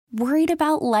Worried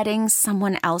about letting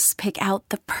someone else pick out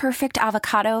the perfect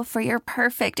avocado for your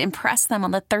perfect impress them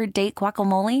on the third date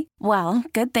guacamole? Well,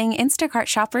 good thing Instacart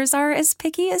shoppers are as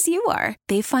picky as you are.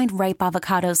 They find ripe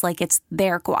avocados like it's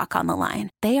their guac on the line.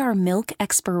 They are milk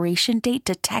expiration date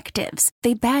detectives.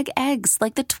 They bag eggs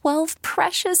like the 12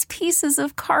 precious pieces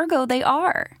of cargo they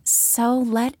are. So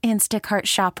let Instacart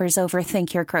shoppers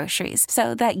overthink your groceries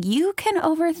so that you can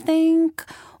overthink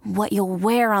what you'll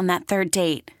wear on that third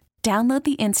date. Download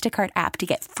the Instacart app to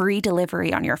get free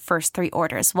delivery on your first 3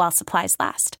 orders while supplies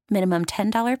last. Minimum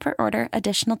 $10 per order.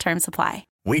 Additional terms apply.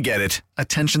 We get it.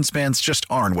 Attention spans just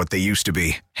aren't what they used to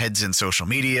be. Heads in social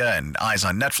media and eyes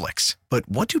on Netflix. But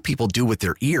what do people do with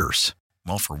their ears?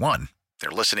 Well, for one, they're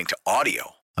listening to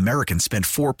audio. Americans spend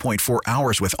 4.4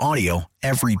 hours with audio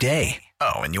every day.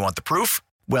 Oh, and you want the proof?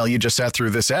 Well, you just sat through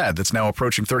this ad that's now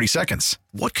approaching 30 seconds.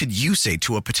 What could you say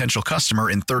to a potential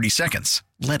customer in 30 seconds?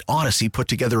 Let Odyssey put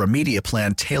together a media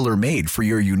plan tailor-made for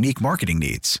your unique marketing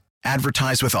needs.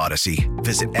 Advertise with Odyssey.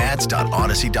 Visit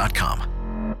ads.odyssey.com.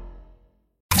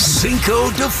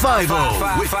 Cinco De Five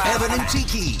Oh with Evan and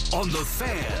Tiki on The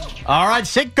Fan. All right,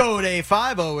 Cinco De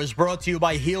Five Oh is brought to you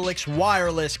by Helix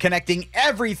Wireless, connecting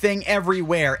everything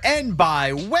everywhere, and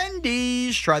by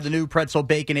Wendy's. Try the new Pretzel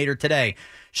Baconator today.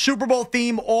 Super Bowl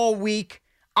theme all week.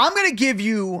 I'm going to give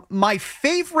you my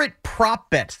favorite prop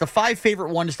bets, the 5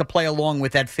 favorite ones to play along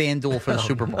with at FanDuel for the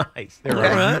Super Bowl. Nice. All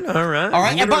right. All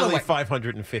right. And by the way,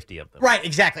 550 of them. Right,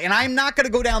 exactly. And I'm not going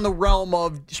to go down the realm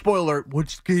of, spoiler,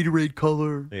 what's Gatorade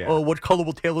color? Yeah. Oh, what color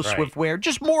will Taylor Swift wear?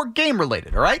 Just more game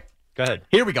related, all right? Go ahead.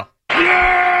 Here we go.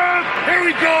 Here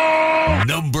we go!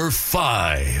 Number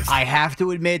 5. I have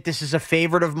to admit, this is a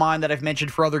favorite of mine that I've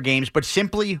mentioned for other games, but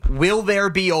simply, will there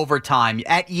be overtime?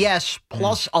 At yes,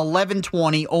 plus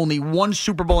 1120, only one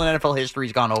Super Bowl in NFL history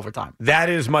has gone overtime. That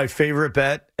is my favorite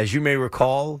bet. As you may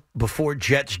recall, before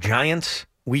Jets-Giants,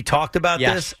 we talked about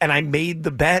this, and I made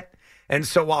the bet. And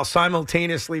so while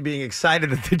simultaneously being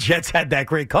excited that the Jets had that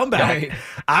great comeback,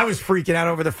 I was freaking out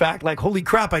over the fact, like, holy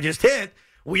crap, I just hit.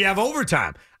 We have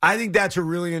overtime. I think that's a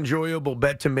really enjoyable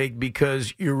bet to make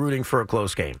because you're rooting for a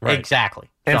close game. Right.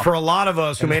 Exactly. And for a lot of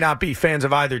us who may not be fans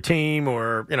of either team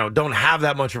or, don't have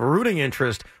that much of a rooting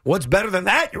interest, what's better than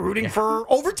that? You're rooting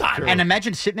for overtime. True. And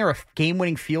imagine sitting there, if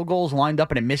game-winning field goals lined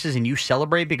up and it misses and you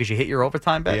celebrate because you hit your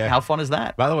overtime bet. Yeah. How fun is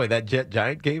that? By the way, that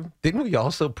Jet-Giant game, didn't we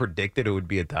also predict that it would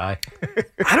be a tie?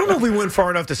 I don't know if we went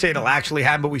far enough to say it'll actually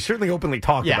happen, but we certainly openly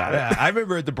talked about it. Yeah, I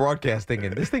remember at the broadcast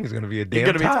thinking, this thing is going to be a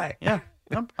damn tie. Yeah.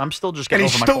 I'm still just getting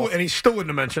over my fault. And he still wouldn't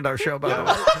have mentioned our show, by the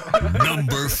way.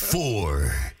 Number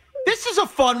 4. This is a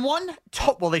fun one.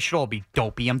 Well, they should all be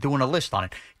dopey. I'm doing a list on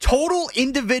it. Total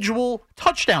individual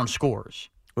touchdown scores.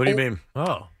 What do you mean?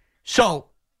 Oh. So,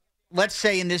 let's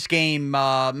say in this game,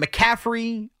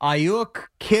 McCaffrey, Ayuk,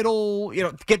 Kittle,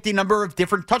 get the number of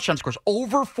different touchdown scores.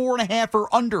 Over 4.5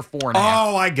 or under 4.5.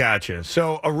 Oh, I got you.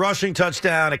 So, a rushing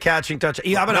touchdown, a catching touchdown.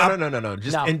 Yeah, no.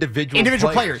 Just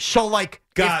individual players. So, like,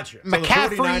 gotcha. So McCaffrey,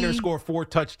 the 49ers score 4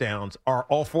 touchdowns. Are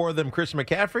all 4 of them Chris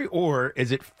McCaffrey, or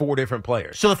is it 4 different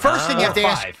players? So the first thing you have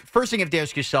to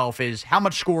ask yourself is, how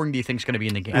much scoring do you think is going to be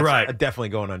in the game? Right, definitely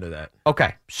going under that.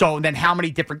 Okay, so then how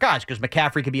many different guys? Because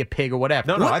McCaffrey could be a pig or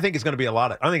whatever. No, I think it's going to be a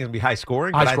lot. I think it's going to be high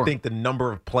scoring, but I think the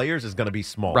number of players is going to be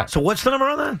small. Right. So what's the number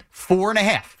on that?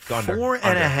 4.5. Under.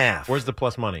 4.5. Where's the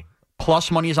plus money?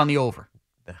 Plus money is on the over.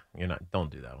 Don't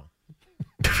do that one.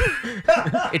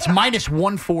 It's minus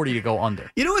 140 to go under.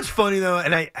 You know what's funny though,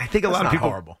 and I think a lot of people.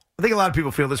 Horrible. I think a lot of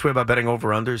people feel this way about betting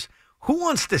over/unders. Who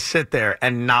wants to sit there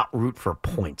and not root for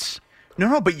points?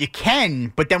 No, but you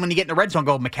can. But then when you get in the red zone,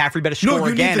 go McCaffrey better score again. No,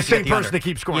 you need the same person under. to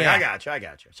keep scoring. Yeah. I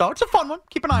got you. So it's a fun one.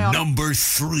 Keep an eye on it. Number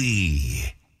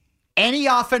 3. Any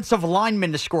offensive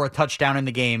lineman to score a touchdown in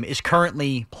the game is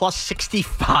currently plus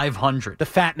 6,500. The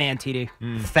fat man TD.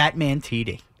 Fat man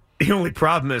TD. The only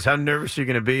problem is how nervous you're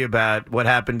going to be about what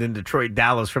happened in Detroit,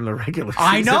 Dallas from the regular season.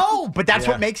 I know, but that's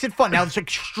what makes it fun. Now, there's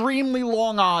extremely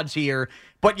long odds here,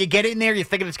 but you get in there, you're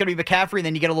thinking it's going to be McCaffrey, and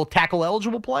then you get a little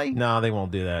tackle-eligible play? No, they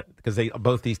won't do that because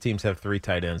both these teams have 3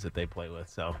 tight ends that they play with.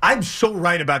 So I'm so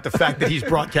right about the fact that he's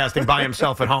broadcasting by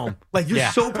himself at home. Like, you're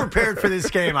so prepared for this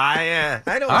game. I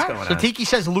know what's going on. So Tiki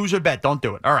says loser bet. Don't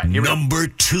do it. All right. Number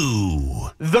 2.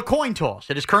 The coin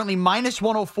toss. It is currently minus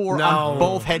 104 on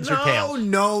both heads or tails.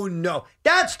 No.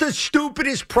 That's the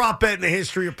stupidest prop bet in the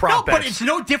history of prop bets. But it's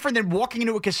no different than walking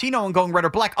into a casino and going red or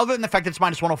black, other than the fact that it's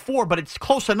minus 104, but it's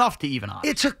close enough to even odds.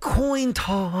 It's a coin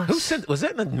toss. Was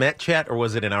that in the Met chat or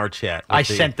was it in our chat? I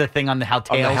sent the thing on the how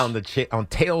tails. On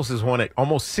tails is won it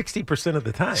almost 60% of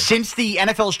the time. Since the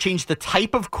NFL's changed the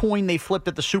type of coin they flipped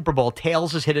at the Super Bowl,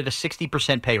 tails has hit at a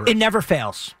 60% pay rate. It never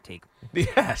fails.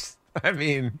 Yes. I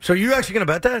mean, so you're actually going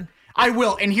to bet that? I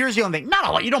will. And here's the only thing. Not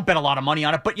a lot. You don't bet a lot of money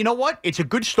on it, but you know what? It's a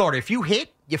good starter. If you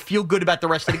hit, you feel good about the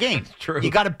rest of the game. True. You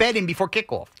got to bet in before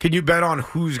kickoff. Can you bet on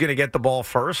who's going to get the ball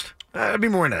first? I'd be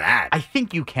more into that. I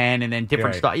think you can, and then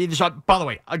different Right. stuff. By the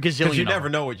way, a gazillion. Because you never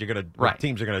know what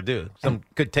teams are going to do. Some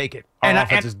could take it. Our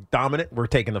offense is dominant. We're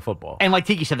taking the football. And like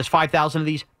Tiki said, there's 5,000 of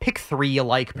these. Pick 3 you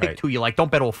like. Pick 2 you like.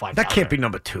 Don't bet all 5,000. That can't be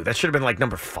number 2. That should have been like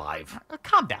number 5.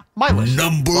 Calm down. My list.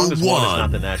 Number As long as one is one.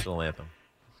 not the national anthem.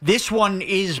 This one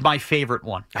is my favorite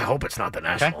one. I hope it's not the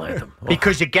national anthem.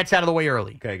 Because it gets out of the way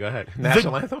early. Okay, go ahead.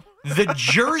 National anthem? The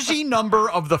jersey number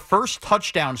of the first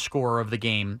touchdown scorer of the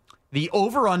game, the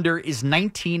over-under is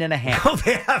 19.5. Oh,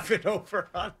 they have it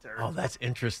over-under. Oh, that's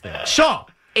interesting. So,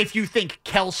 if you think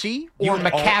Kelsey or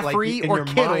McCaffrey in or your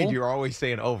Kittle... mind, you're always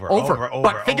saying over.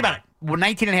 But think about it. Well,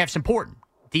 19.5 is important.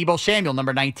 Debo Samuel,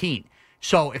 number 19.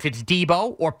 So if it's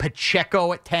Debo or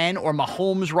Pacheco at 10 or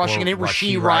Mahomes rushing Or it,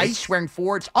 Rashee Rashee Rice wearing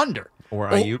 4, it's under. Or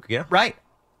Ayuk, yeah. Right.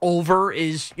 Over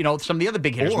is, some of the other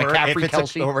big hitters, Or McCaffrey, if it's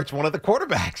Kelsey. or it's one of the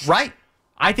quarterbacks. Right.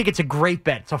 I think it's a great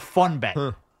bet. It's a fun bet.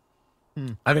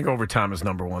 I think overtime is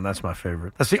number 1. That's my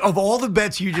favorite. That's of all the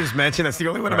bets you just mentioned, that's the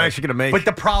only one I'm actually going to make. But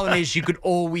the problem is you could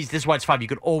always, this is why it's 5, you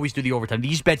could always do the overtime.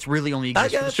 These bets really only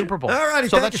exist for the Super Bowl. All righty,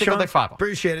 so thank that's you, Cinco Sean. De Five.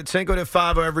 Appreciate it. Cinco de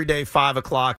Five every day, 5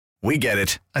 o'clock. We get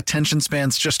it. Attention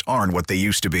spans just aren't what they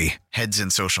used to be. Heads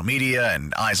in social media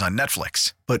and eyes on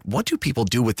Netflix. But what do people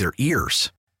do with their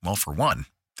ears? Well, for one,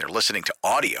 they're listening to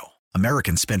audio.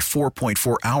 Americans spend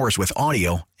 4.4 hours with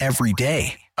audio every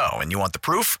day. Oh, and you want the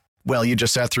proof? Well, you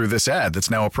just sat through this ad that's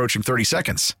now approaching 30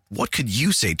 seconds. What could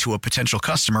you say to a potential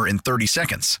customer in 30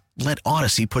 seconds? Let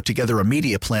Odyssey put together a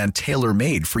media plan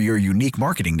tailor-made for your unique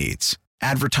marketing needs.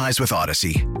 Advertise with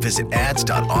Odyssey. Visit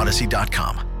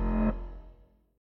ads.odyssey.com.